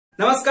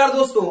नमस्कार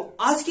दोस्तों,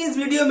 आज की इस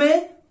वीडियो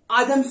में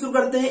आज हम शुरू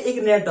करते हैं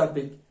एक नया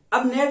टॉपिक।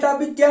 अब नया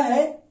टॉपिक क्या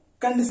है?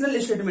 Conditional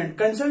statement.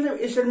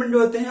 कंडीशनल स्टेटमेंट जो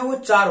होते हैं वो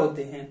चार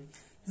होते हैं।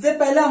 जैसे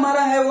पहला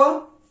हमारा है वो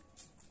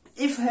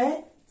इफ है,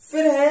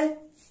 फिर है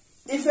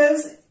if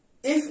else,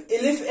 if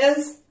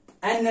else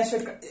and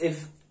nested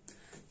if.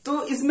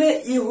 तो इसमें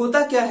ये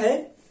होता क्या है,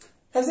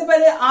 सबसे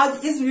पहले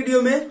आज इस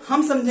वीडियो में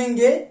हम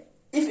समझेंगे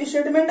इफ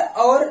स्टेटमेंट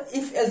और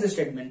इफ एल्स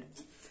स्टेटमेंट।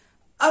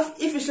 अब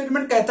इफ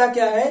स्टेटमेंट कहता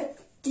क्या है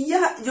कि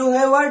यह जो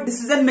है वह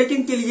डिसीजन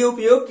मेकिंग के लिए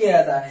उपयोग किया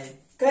जाता है।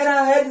 कह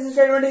रहा है this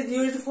statement is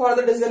used for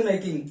the decision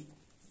making.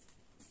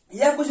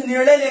 यह कुछ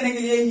निर्णय लेने के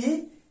लिए ही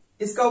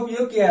इसका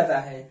उपयोग किया जाता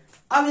है।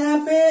 अब यहाँ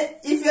पे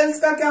इफ एल्स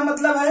का क्या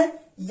मतलब है?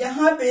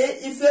 यहाँ पे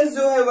इफ एल्स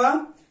जो है वह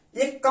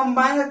एक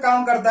कंबाइन का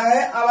काम करता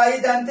है। अब आइए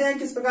जानते हैं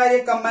किस प्रकार ये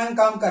कंबाइन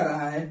काम कर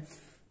रहा है।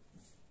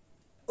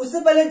 उससे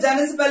पहले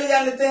जाने से पहले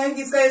जान लेते हैं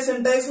कि इसका ये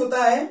सिंटैक्स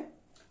होता है।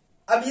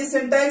 अब ये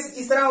सिंटैक्स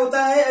इस तरह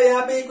होता है,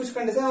 यहाँ पे कुछ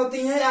कंडीशन होती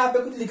है, यहाँ पे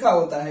कुछ लिखा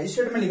होता है,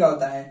 स्टेटमेंट लिखा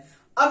होता है।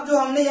 अब जो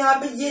हमने यहाँ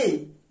पे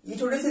ये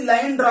छोटी सी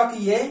लाइन ड्रॉ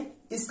की है,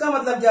 इसका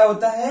मतलब क्या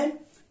होता है?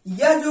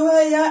 यह जो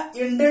है यह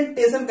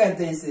इंडेंटेशन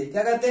कहते हैं। इसे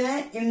क्या कहते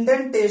हैं?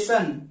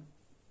 इंडेंटेशन।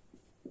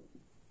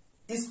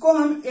 इसको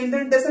हम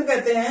इंडेंटेशन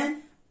कहते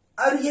हैं।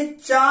 और ये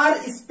 4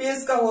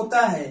 स्पेस का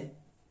होता है।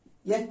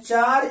 यह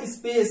 4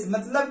 स्पेस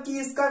मतलब कि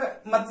इसका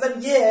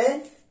मतलब ये है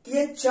कि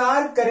ये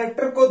 4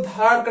 कैरेक्टर को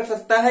धारण कर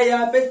सकता है।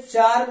 यहाँ पे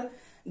 4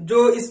 जो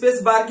स्पेस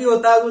बार की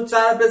होता है वो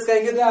 4 प्रेस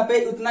करेंगे तो यहाँ पे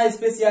उतना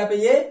स्पेस यहाँ पे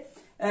ये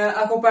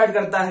ऑक्युपाइड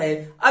करता है।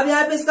 अब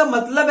यहाँ पे इसका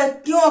मतलब है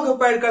क्यों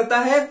ऑक्युपाइड करता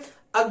है?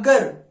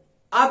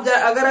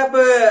 अगर आप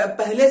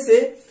पहले से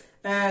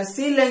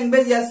सी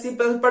लैंग्वेज या सी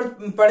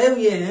पढ़े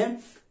हुए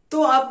हैं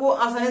तो आपको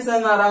आसानी से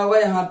आ रहा होगा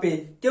यहाँ पे,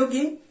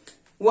 क्योंकि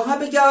वहां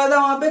पे क्या होता था,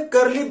 वहां पे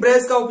कर्ली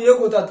ब्रेस का उपयोग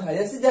होता था।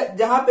 जैसे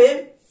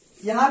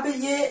यहाँ पे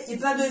ये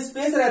इतना जो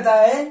स्पेस रहता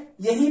है,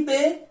 यहीं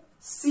पे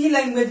सी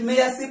लैंग्वेज में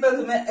या सी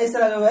प्लस में इस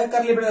तरह जो है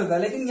कर्ली ब्रेस होता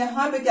है। लेकिन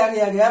यहाँ पे क्या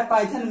किया गया,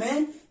 पाइथन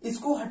में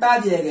इसको हटा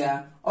दिया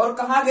गया और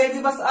कहा गया कि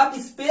बस आप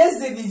स्पेस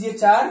दे दीजिए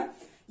 4,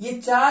 ये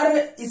 4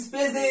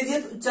 स्पेस दे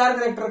दीजिए 4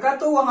 कैरेक्टर का,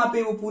 तो वहां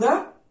पे वो पूरा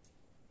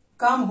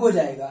काम हो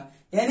जाएगा।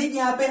 यानी कि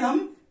यहाँ पे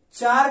हम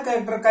 4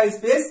 कैरेक्टर का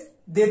स्पेस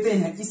देते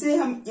हैं। इसे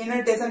हम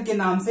इंडेंटेशन के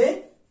नाम से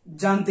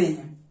जानते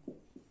हैं,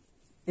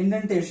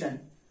 इंडेंटेशन।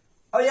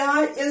 और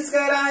यहाँ इल्स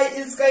कह रहा है,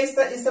 इल्स का इस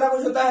तरह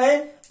कुछ होता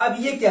है। अब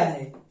ये क्या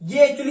है?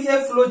 ये एक्चुअली है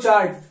फ्लो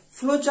चार्ट।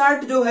 फ्लो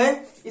चार्ट जो है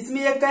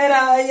इसमें यह कह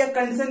रहा है, यह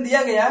कंडीशन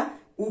दिया गया,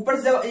 ऊपर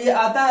से जब ये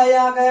आता है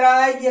यहाँ कह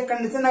रहा है कि यह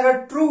कंडीशन अगर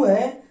ट्रू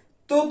है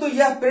तो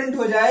यह प्रिंट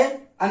हो जाए,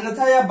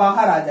 अन्यथा यह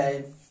बाहर आ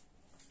जाए।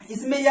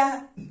 इसमें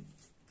यह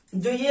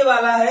जो ये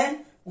वाला है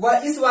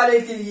वह इस वाले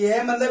के लिए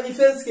है, मतलब इफ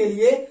एल्स के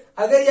लिए।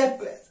 अगर यह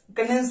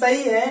कंडीशन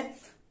सही है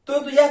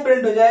तो यह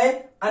प्रिंट हो जाए,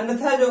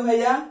 अन्यथा जो है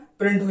यह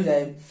प्रिंट हो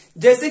जाए।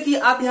 जैसे कि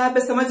आप यहाँ पे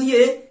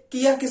समझिए कि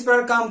यह किस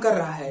प्रकार काम कर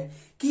रहा है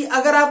कि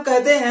अगर आप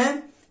कहते हैं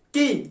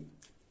कि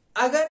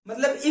अगर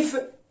मतलब इफ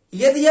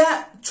यदि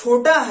यह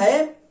छोटा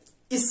है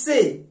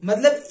इससे,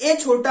 मतलब ए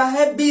छोटा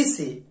है बी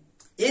से,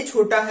 ए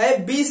छोटा है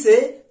बी से,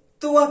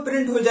 तो वह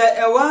प्रिंट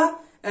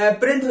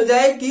हो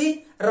जाए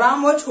कि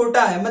राम वो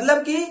छोटा है,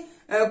 मतलब कि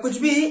कुछ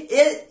भी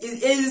ए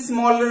इज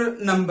स्मॉलर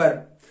नंबर।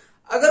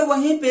 अगर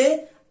वहीं पे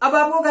अब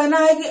आपको कहना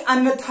है कि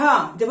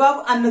अन्यथा, जब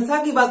आप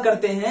अन्यथा की बात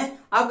करते हैं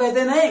आप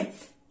कहते नहीं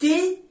कि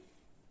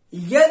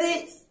यदि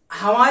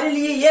हमारे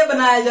लिए यह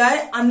बनाया जाए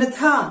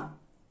अन्यथा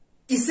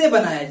इसे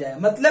बनाया जाए,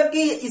 मतलब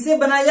कि इसे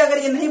बनाया जाए, अगर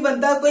ये नहीं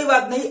बनता कोई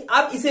बात नहीं,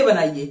 आप इसे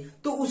बनाइए।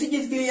 तो उसी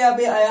चीज के लिए यहाँ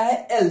पे आया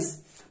है एल्स।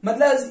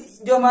 मतलब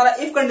जो हमारा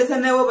इफ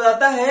कंडीशन है वो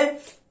बताता है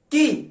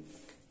कि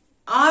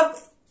आप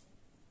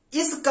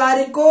इस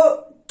कार्य को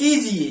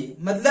कीजिए,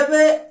 मतलब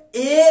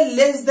ए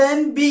लेस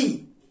देन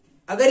बी।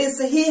 अगर ये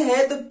सही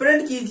है तो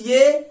प्रिंट कीजिए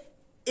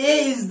ए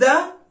इज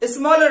द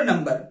स्मॉलर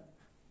नंबर।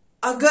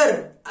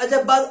 अगर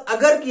जब बात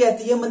अगर की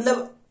आती है,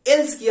 मतलब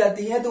एल्स की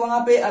आती है, तो वहां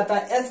पे आता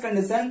है एल्स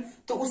कंडीशन।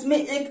 तो उसमें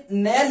एक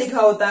नया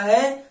लिखा होता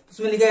है,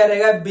 उसमें लिखा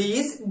रहेगा बी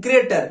इज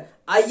ग्रेटर।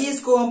 आइए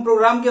इसको हम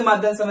प्रोग्राम के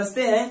माध्यम से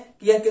समझते हैं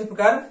कि यह किस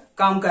प्रकार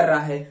काम कर रहा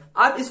है।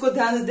 आप इसको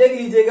ध्यान से देख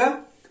लीजिएगा।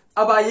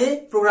 अब आइए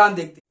प्रोग्राम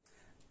देखते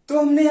हैं। तो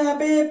हमने यहाँ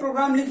पे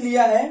प्रोग्राम लिख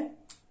लिया है।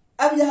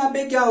 अब यहाँ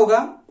पे क्या होगा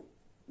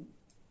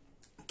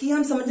कि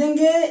हम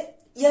समझेंगे,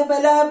 यह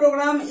पहला है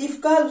प्रोग्राम इफ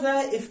का, दूसरा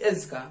है इफ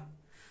एल्स का।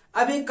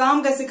 अब ये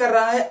काम कैसे कर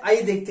रहा है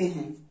आइए देखते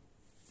हैं।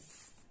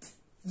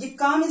 ये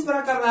काम इस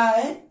प्रकार कर रहा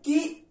है कि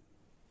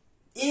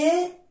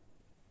ए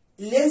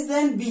लेस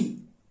देन बी,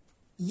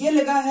 ये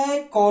लगा है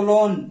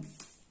कोलोन,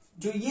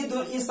 जो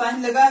ये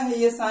साइन लगा है,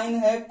 ये साइन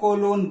है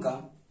कोलोन का।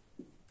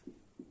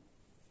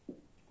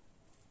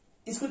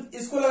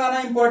 इसको लगाना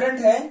इंपॉर्टेंट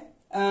है।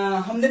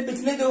 हमने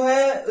पिछले जो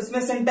है उसमें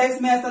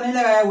सिंटैक्स में ऐसा नहीं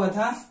लगाया हुआ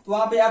था, तो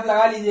वहां पे आप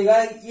लगा लीजिएगा,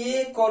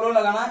 ये कोलोन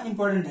लगाना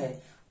इंपॉर्टेंट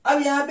है।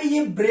 अब यहाँ पे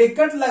ये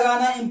ब्रेकेट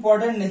लगाना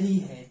इंपॉर्टेंट नहीं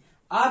है।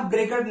 आप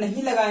ब्रेकेट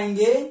नहीं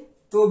लगाएंगे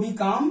तो भी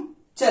काम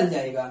चल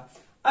जाएगा।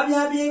 अब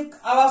यहाँ पे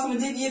अब आप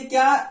समझिए कि ये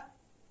क्या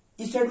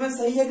स्टेटमेंट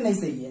सही है कि नहीं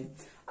सही है।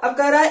 अब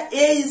कह रहा है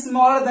ए इज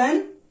स्मॉलर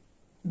देन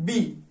बी,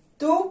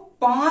 तो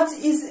 5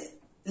 is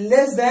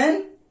less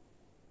than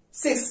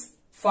 6,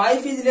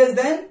 5 is less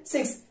than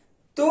 6।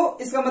 तो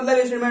इसका मतलब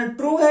स्टेटमेंट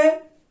ट्रू है,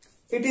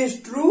 इट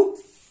इज ट्रू,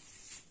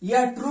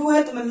 यह ट्रू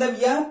है तो मतलब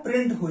यह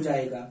प्रिंट हो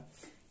जाएगा।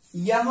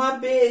 यहां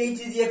पे यही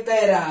चीज ये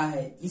कह रहा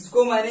है,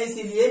 इसको मैंने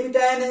इसीलिए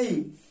मिटाया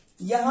नहीं।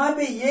 यहां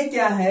पे ये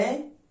क्या है,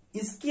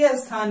 इसके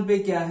स्थान पे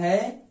क्या है,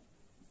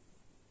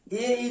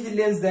 a is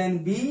less than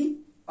b,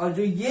 और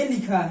जो ये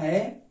लिखा है,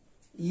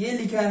 ये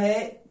लिखा है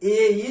a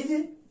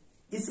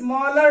is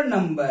smaller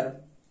number,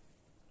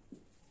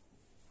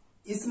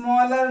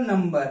 smaller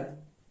number,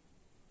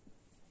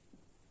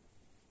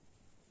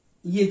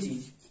 ये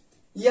चीज,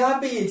 यहां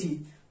पे ये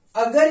चीज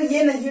अगर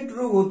ये नहीं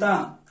ट्रू होता,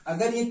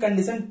 अगर ये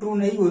कंडीशन ट्रू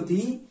नहीं होती,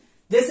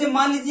 जैसे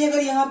मान लीजिए अगर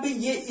यहाँ पे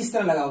ये इस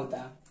तरह लगा होता,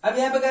 अब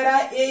यहाँ पे कह रहा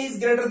है a is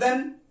greater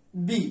than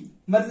b,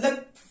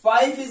 मतलब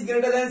 5 इज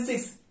ग्रेटर देन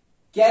 6,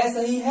 क्या ये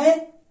सही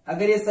है?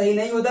 अगर ये सही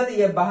नहीं होता तो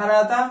ये बाहर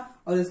आता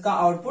और इसका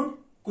आउटपुट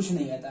कुछ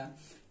नहीं आता।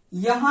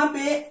 यहाँ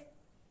पे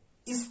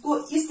इसको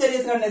इस तरह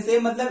से करने से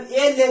मतलब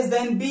a लेस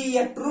देन b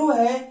या ट्रू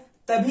है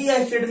तभी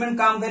यह स्टेटमेंट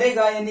काम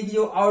करेगा, यानी कि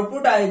जो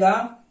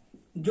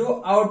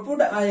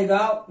आउटपुट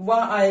आएगा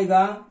वह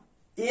आएगा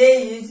a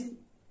इज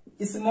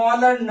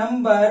स्मॉलर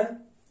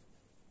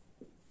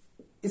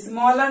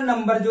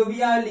नंबर, जो भी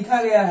यहां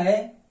लिखा गया है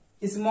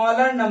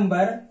स्मॉलर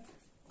नंबर,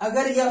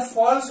 अगर यह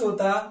फॉल्स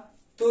होता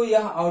तो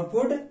यह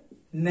आउटपुट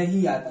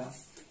नहीं आता।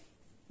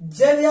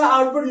 जब यह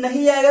आउटपुट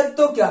नहीं आएगा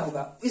तो क्या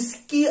होगा,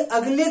 इसकी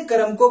अगले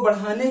क्रम को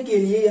बढ़ाने के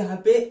लिए यहाँ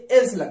पे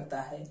एल्स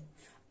लगता है।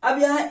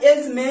 अब यहाँ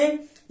एल्स में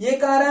ये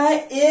कह रहा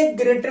है a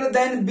ग्रेटर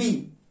देन b,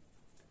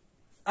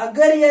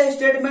 अगर यह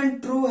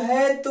स्टेटमेंट ट्रू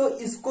है तो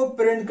इसको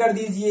प्रिंट कर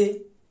दीजिए,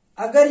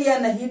 अगर यह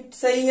नहीं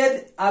सही है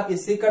तो आप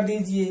इसे कर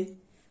दीजिए।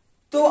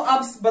 तो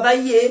आप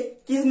बताइए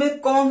कि इसमें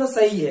कौन सा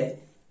सही है?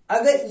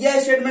 अगर यह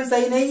स्टेटमेंट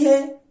सही नहीं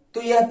है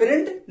तो यह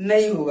प्रिंट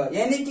नहीं होगा,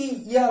 यानी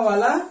कि यह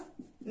वाला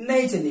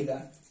नहीं चलेगा,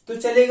 तो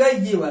चलेगा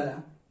ये वाला।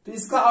 तो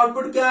इसका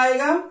आउटपुट क्या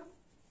आएगा?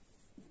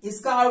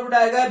 इसका आउटपुट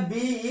आएगा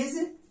b is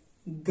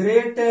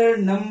greater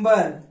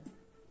number,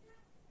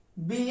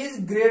 b is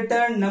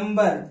greater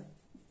number,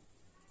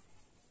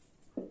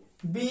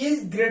 b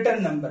is greater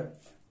number.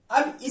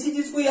 अब इसी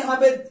चीज को यहां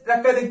पे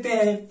रखकर देखते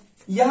हैं,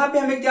 यहां पे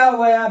हमें क्या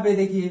हुआ, यहां पे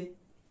देखिए,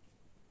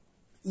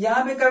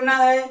 यहां पे करना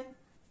है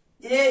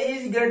a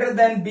is greater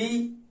than b,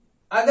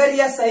 अगर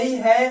यह सही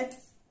है,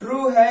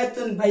 ट्रू है,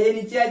 तो भैया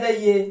नीचे आ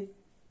जाइए।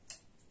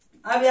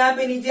 अब यहाँ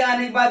पे नीचे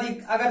आने के बाद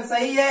अगर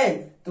सही है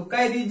तो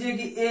कह दीजिए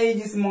कि a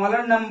is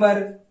smaller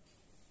number,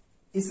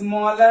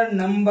 smaller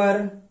number.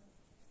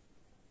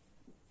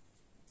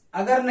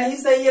 अगर नहीं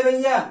सही है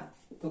भैया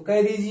तो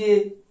कह दीजिए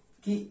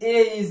कि a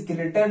इज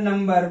ग्रेटर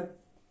नंबर।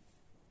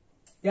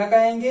 क्या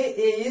कहेंगे?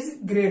 a is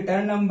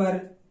greater number,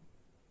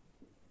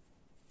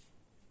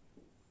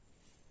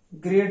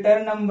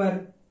 greater number.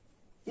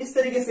 इस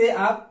तरीके से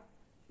आप,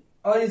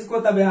 और इसको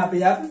तब यहाँ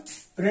पे आप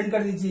प्रिंट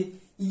कर दीजिए।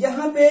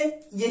 यहाँ पे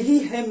यही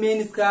है मेन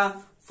इसका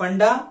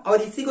फंडा,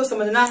 और इसी को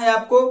समझना है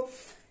आपको।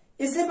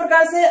 इसी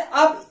प्रकार से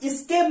आप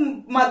इसके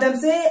माध्यम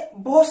से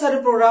बहुत सारे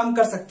प्रोग्राम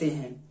कर सकते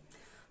हैं।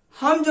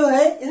 हम जो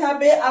है यहाँ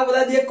पे आप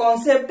बता दिए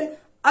कॉन्सेप्ट।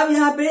 अब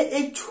यहाँ पे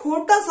एक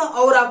छोटा सा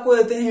और आपको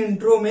देते हैं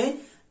इंट्रो में,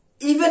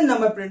 इवन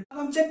नंबर प्रिंट। अब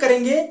हम चेक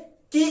करेंगे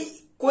कि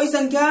कोई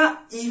संख्या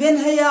इवन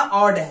है या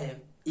ऑड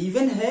है,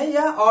 इवन है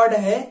या ऑड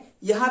है।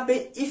 यहाँ पे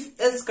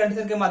इफ एल्स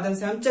कंडीशन के माध्यम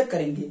से हम चेक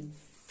करेंगे।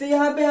 तो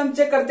यहाँ पे हम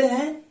चेक करते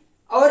हैं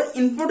और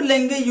इनपुट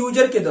लेंगे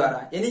यूजर के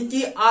द्वारा, यानी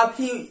कि आप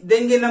ही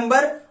देंगे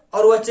नंबर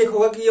और वह चेक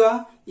होगा कि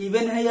वह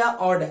इवन है या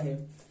ऑड है।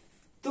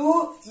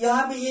 तो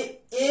यहाँ पे ये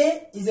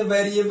a is a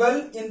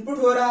variable input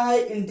हो रहा है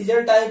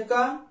इंटीजर टाइप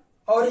का,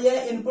 और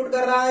यह इनपुट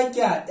कर रहा है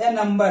क्या? ए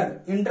नंबर,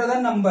 इंटर द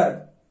नंबर।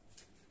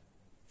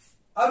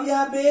 अब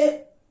यहाँ पे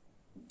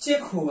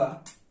चेक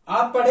होगा।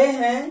 आप पढ़े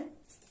हैं,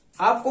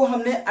 आपको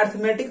हमने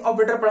अरिथमेटिक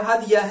ऑपरेटर पढ़ा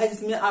दिया है,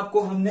 जिसमें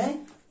आपको हमने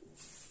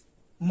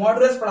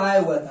मॉडुलस पढ़ाया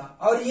हुआ था,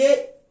 और ये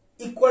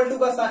इक्वल टू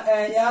का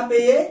यहाँ पे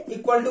ये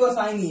इक्वल टू का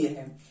साइन ये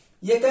है।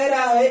 ये कह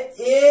रहा है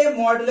a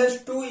मॉडुलस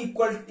 2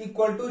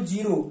 इक्वल टू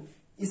 0।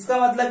 इसका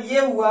मतलब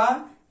ये हुआ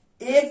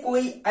a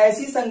कोई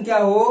ऐसी संख्या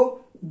हो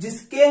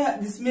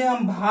जिसमें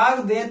हम भाग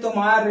दें तो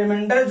हमारा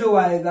रिमाइंडर जो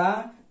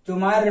आएगा, जो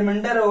हमारा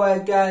रिमाइंडर होगा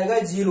क्या आएगा?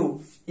 0।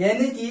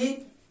 यानी कि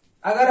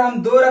अगर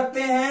हम 2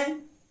 रखते हैं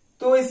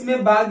तो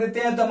इसमें भाग देते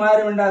हैं तो हमारा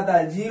रिमाइंडर आता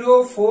है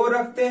 0, 4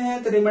 रखते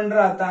हैं तो रिमाइंडर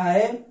आता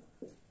है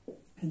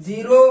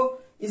 0,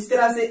 इस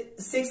तरह से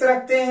 6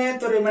 रखते हैं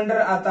तो रिमाइंडर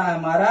आता है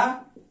हमारा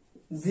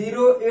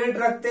 0, 8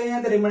 रखते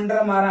हैं तो रिमाइंडर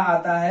हमारा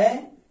आता है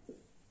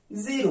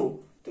 0।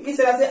 तो इस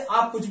तरह से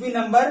आप कुछ भी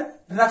नंबर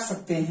रख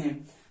सकते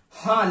हैं।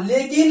 हाँ,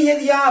 लेकिन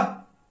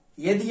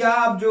यदि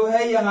आप जो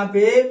है यहाँ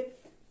पे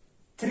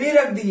 3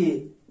 रख दिए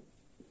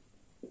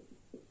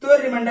तो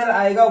रिमाइंडर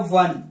आएगा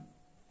 1।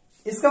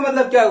 इसका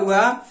मतलब क्या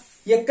हुआ?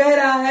 ये कह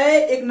रहा है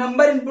एक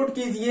नंबर इनपुट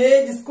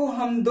कीजिए जिसको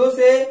हम 2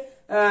 से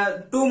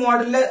 2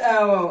 मॉडुलस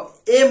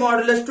a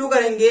मॉडुलस 2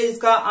 करेंगे,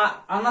 इसका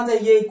आना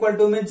चाहिए इक्वल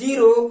टू में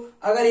 0।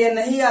 अगर यह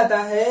नहीं आता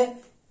है,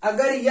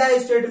 अगर यह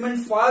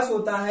स्टेटमेंट फॉल्स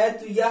होता है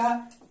तो यह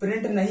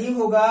प्रिंट नहीं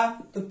होगा,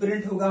 तो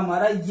प्रिंट होगा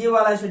हमारा ये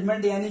वाला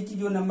स्टेटमेंट, यानी कि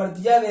जो नंबर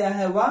दिया गया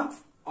है वह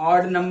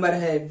ऑड नंबर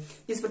है।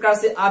 इस प्रकार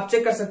से आप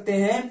चेक कर सकते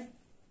हैं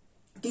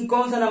कि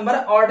कौन सा नंबर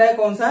ऑड है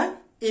कौन सा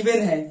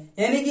इवन है।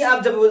 यानी कि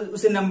आप जब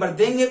उसे नंबर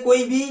देंगे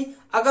कोई भी,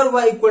 अगर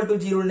वह इक्वल टू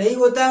 0 नहीं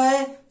होता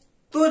है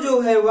तो जो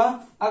है वह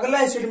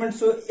अगला स्टेटमेंट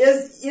सो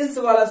इल्स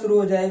वाला शुरू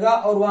हो जाएगा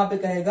और वहां पे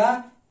कहेगा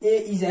ए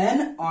इज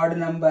एन ऑड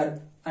नंबर।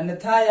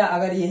 अन्यथा या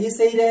अगर यही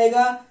सही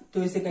रहेगा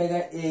तो इसे कहेगा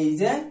ए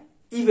इज ए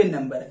इवन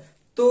नंबर।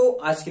 तो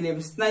आज के लिए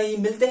इतना ही,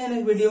 मिलते हैं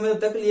नेक्स्ट वीडियो में, तब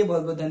तक के लिए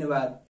बहुत बहुत धन्यवाद।